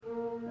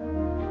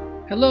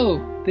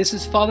Hello, this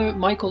is Father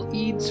Michael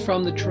Eads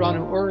from the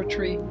Toronto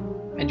Oratory,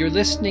 and you're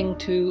listening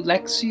to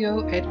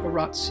Lectio et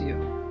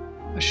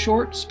Oratio, a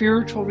short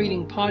spiritual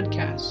reading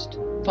podcast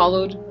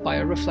followed by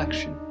a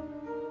reflection.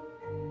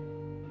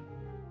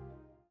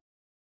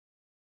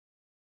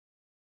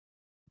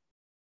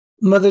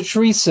 Mother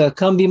Teresa,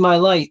 Come Be My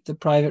Light, the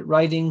Private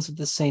Writings of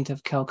the Saint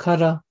of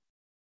Calcutta,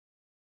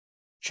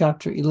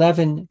 Chapter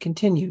 11,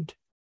 continued.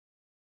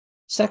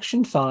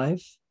 Section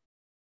 5,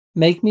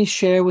 Make me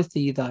share with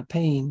thee thy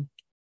pain.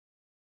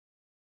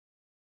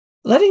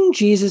 Letting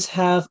Jesus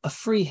have a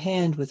free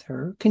hand with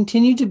her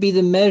continued to be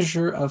the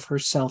measure of her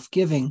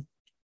self-giving.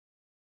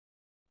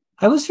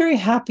 I was very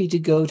happy to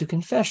go to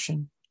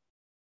confession,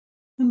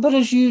 but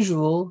as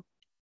usual,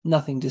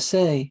 nothing to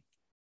say.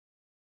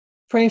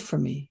 Pray for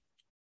me,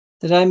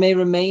 that I may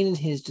remain at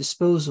his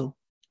disposal,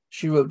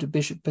 she wrote to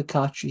Bishop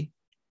Piccacci.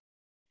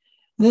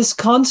 This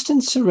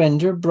constant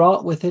surrender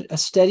brought with it a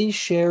steady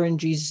share in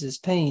Jesus'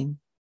 pain.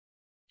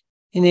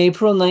 In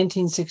April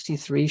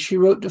 1963, she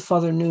wrote to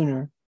Father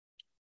Nooner,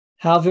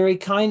 "How very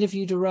kind of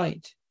you to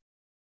write.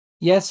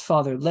 Yes,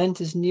 Father,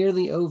 Lent is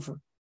nearly over.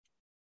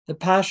 The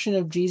passion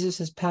of Jesus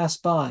has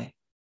passed by,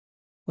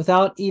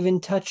 without even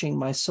touching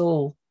my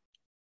soul.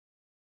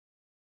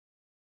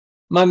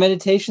 My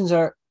meditations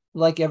are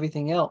like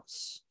everything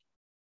else.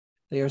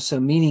 They are so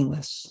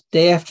meaningless.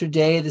 Day after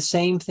day, the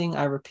same thing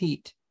I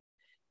repeat,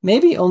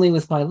 maybe only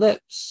with my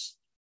lips.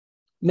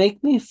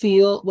 Make me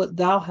feel what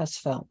thou hast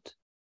felt.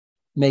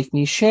 Make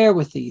me share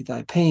with thee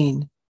thy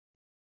pain.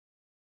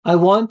 I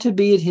want to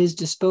be at his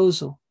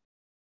disposal."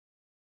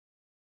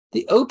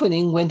 The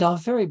opening went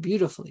off very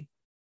beautifully.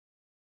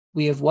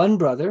 We have one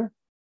brother.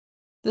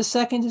 The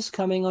second is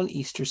coming on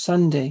Easter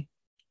Sunday.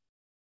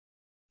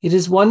 It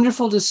is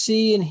wonderful to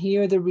see and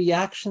hear the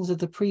reactions of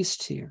the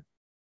priests here.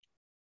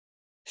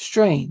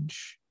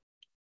 Strange,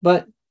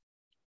 but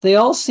they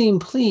all seem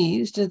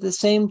pleased. At the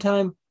same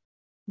time,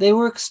 they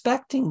were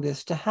expecting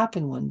this to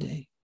happen one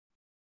day.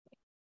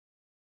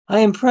 I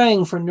am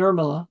praying for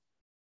Nirmala.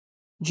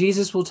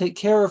 Jesus will take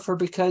care of her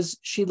because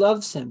she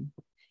loves him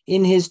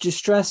in his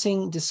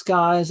distressing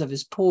disguise of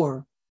his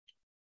poor.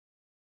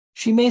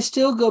 She may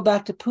still go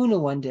back to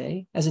Pune one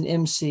day as an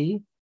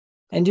MC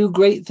and do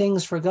great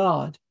things for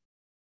God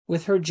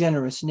with her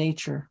generous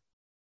nature.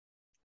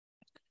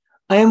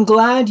 I am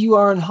glad you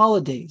are on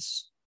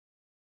holidays.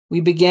 We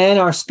began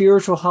our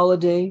spiritual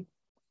holiday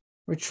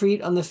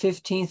retreat on the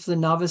 15th for the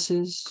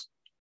novices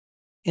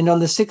and on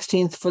the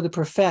 16th for the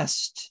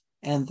professed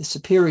and the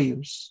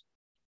superiors.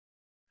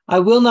 I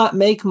will not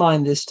make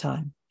mine this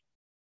time.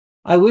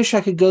 I wish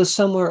I could go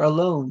somewhere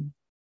alone,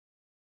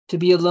 to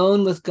be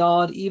alone with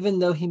God, even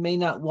though he may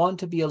not want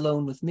to be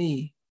alone with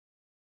me.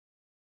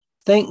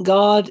 Thank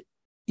God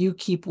you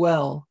keep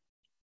well.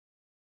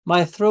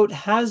 My throat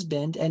has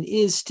been and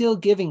is still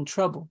giving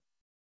trouble.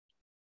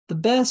 The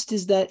best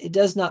is that it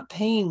does not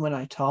pain when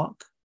I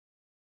talk,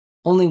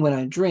 only when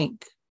I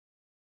drink.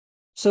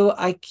 So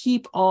I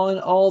keep on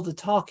all the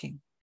talking.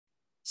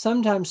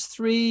 Sometimes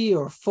 3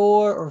 or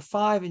 4 or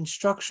 5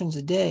 instructions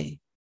a day.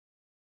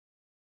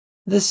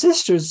 The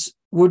sisters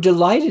were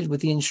delighted with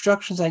the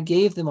instructions I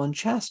gave them on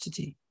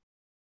chastity.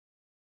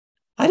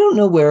 I don't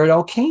know where it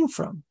all came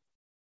from,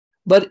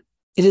 but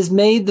it has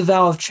made the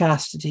vow of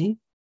chastity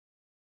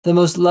the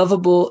most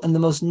lovable and the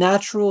most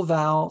natural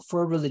vow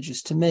for a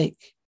religious to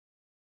make.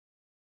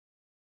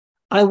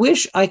 I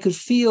wish I could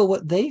feel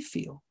what they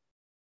feel.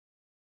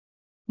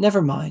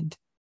 Never mind.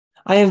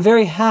 I am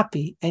very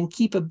happy and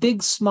keep a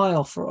big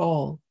smile for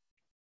all.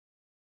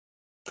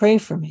 Pray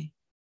for me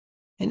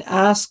and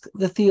ask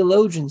the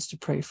theologians to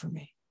pray for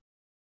me.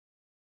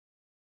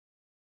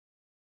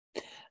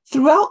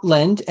 Throughout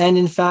Lent, and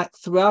in fact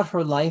throughout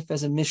her life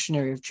as a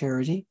missionary of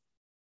charity,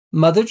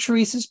 Mother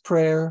Teresa's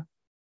prayer,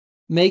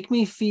 "Make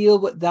me feel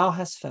what thou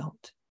hast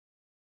felt.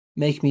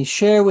 Make me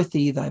share with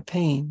thee thy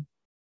pain,"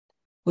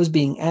 was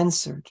being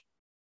answered.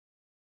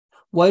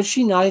 Was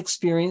she not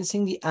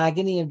experiencing the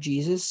agony of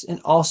Jesus and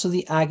also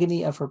the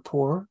agony of her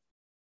poor?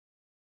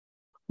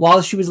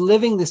 While she was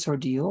living this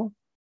ordeal,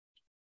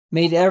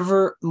 made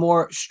ever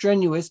more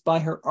strenuous by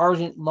her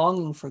ardent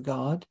longing for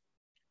God,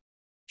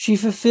 she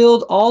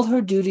fulfilled all her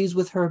duties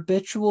with her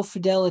habitual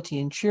fidelity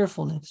and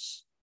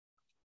cheerfulness.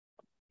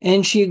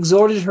 And she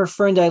exhorted her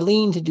friend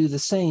Eileen to do the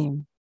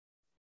same.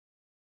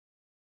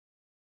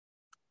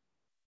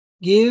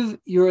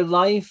 Give your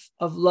life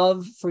of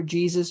love for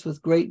Jesus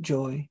with great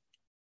joy.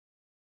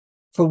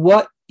 For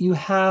what you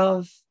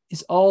have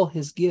is all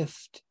his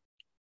gift.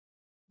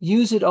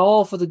 Use it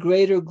all for the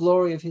greater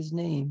glory of his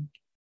name.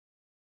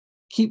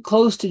 Keep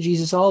close to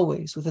Jesus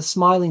always with a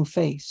smiling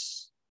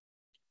face,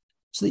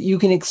 so that you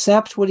can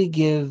accept what he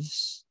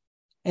gives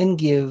and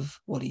give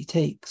what he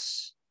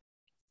takes.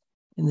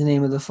 In the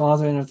name of the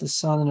Father, and of the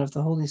Son, and of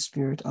the Holy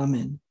Spirit.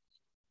 Amen.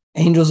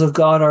 Angels of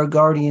God, our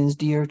guardians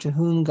dear, to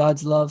whom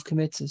God's love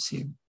commits us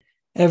here,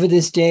 ever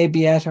this day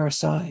be at our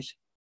side,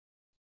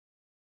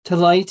 to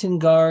light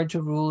and guard,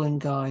 to rule and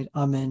guide.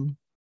 Amen.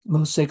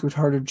 Most Sacred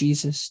Heart of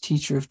Jesus,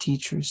 Teacher of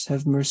teachers,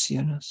 have mercy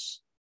on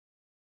us.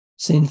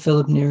 Saint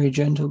Philip Neri,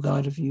 gentle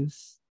guide of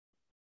youth,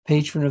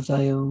 patron of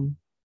thy own,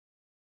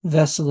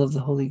 vessel of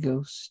the Holy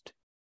Ghost,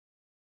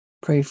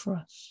 pray for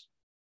us.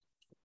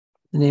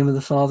 In the name of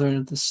the Father, and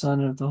of the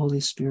Son, and of the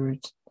Holy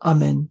Spirit.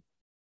 Amen.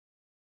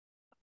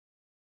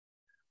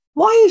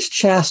 Why is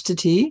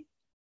chastity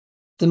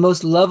the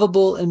most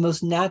lovable and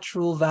most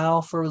natural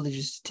vow for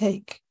religious to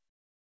take?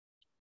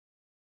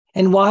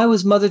 And why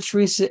was Mother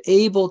Teresa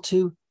able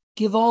to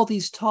give all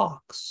these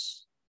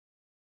talks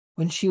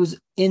when she was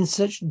in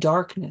such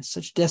darkness,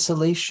 such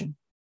desolation?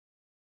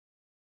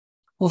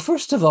 Well,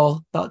 first of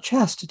all, about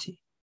chastity.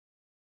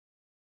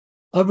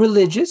 A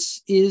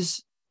religious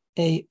is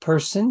a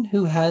person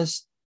who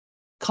has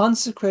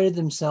consecrated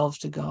themselves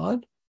to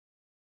God,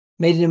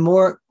 made a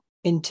more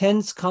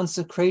intense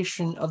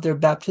consecration of their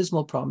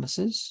baptismal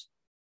promises,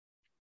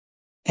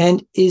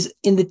 and is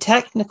in the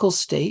technical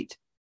state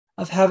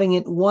of having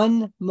at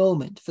one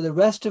moment for the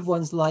rest of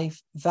one's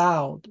life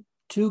vowed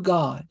to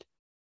God,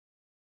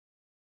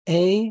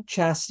 A,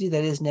 chastity,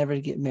 that is never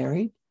to get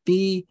married,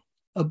 B,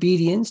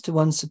 obedience to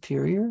one's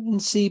superior,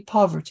 and C,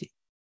 poverty.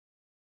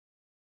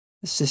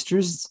 The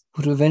sisters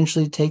would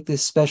eventually take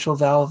this special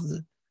vow of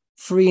the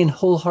free and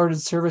wholehearted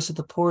service of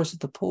the poorest of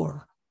the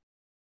poor.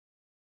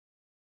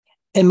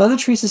 And Mother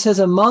Teresa says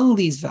among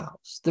these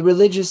vows, the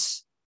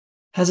religious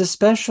has a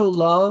special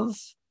love,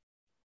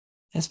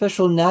 a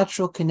special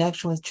natural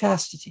connection with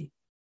chastity.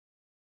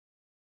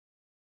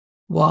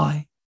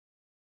 Why?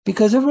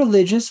 Because a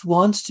religious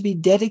wants to be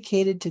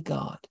dedicated to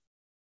God,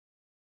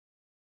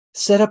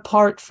 set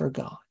apart for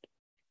God.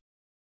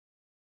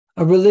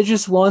 A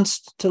religious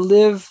wants to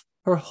live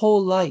her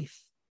whole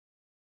life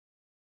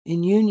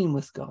in union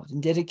with God,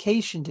 in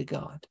dedication to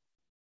God.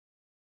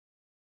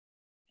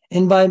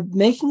 And by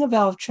making a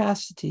vow of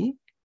chastity,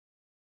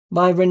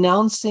 by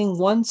renouncing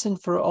once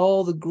and for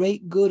all the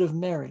great good of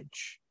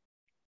marriage,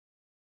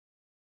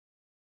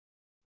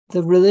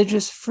 the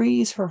religious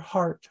frees her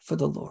heart for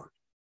the Lord.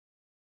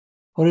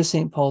 What does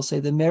St. Paul say?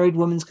 The married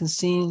woman's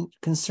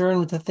concerned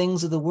with the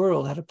things of the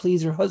world, how to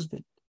please her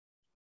husband,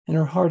 and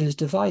her heart is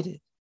divided.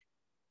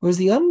 Whereas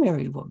the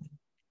unmarried woman,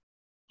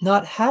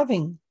 not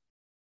having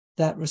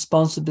that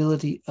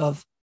responsibility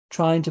of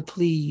trying to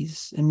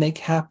please and make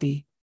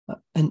happy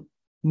a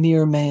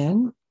mere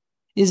man,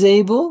 is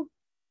able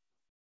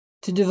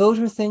to devote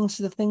her things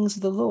to the things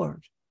of the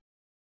Lord.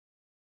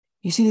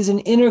 You see, there's an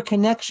inner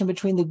connection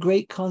between the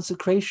great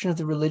consecration of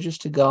the religious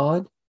to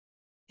God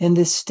and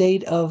this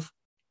state of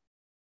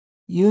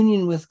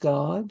union with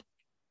God,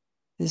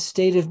 this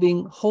state of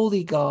being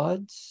holy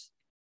gods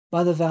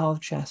by the vow of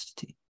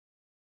chastity.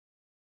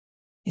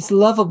 It's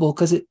lovable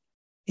because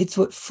it's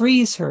what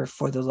frees her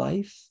for the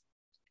life.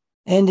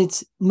 And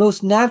it's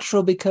most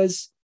natural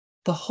because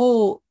the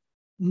whole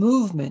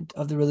movement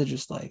of the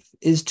religious life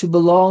is to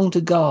belong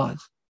to God,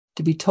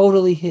 to be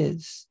totally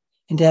His,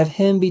 and to have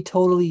Him be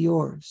totally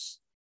yours.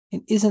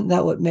 And isn't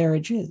that what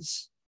marriage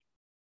is?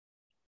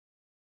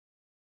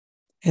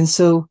 And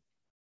so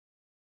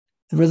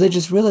the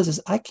religious realizes,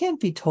 I can't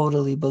be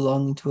totally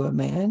belonging to a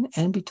man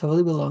and be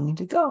totally belonging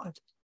to God.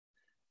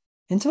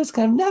 And so it's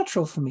kind of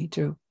natural for me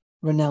to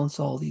renounce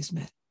all these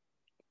men.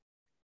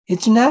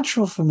 It's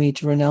natural for me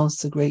to renounce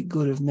the great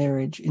good of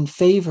marriage in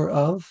favor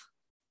of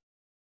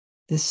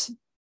this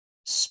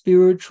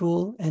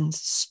spiritual and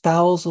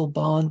spousal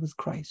bond with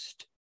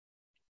Christ.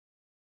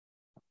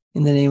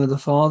 In the name of the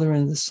Father,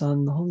 and of the Son,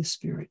 and the Holy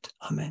Spirit.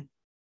 Amen.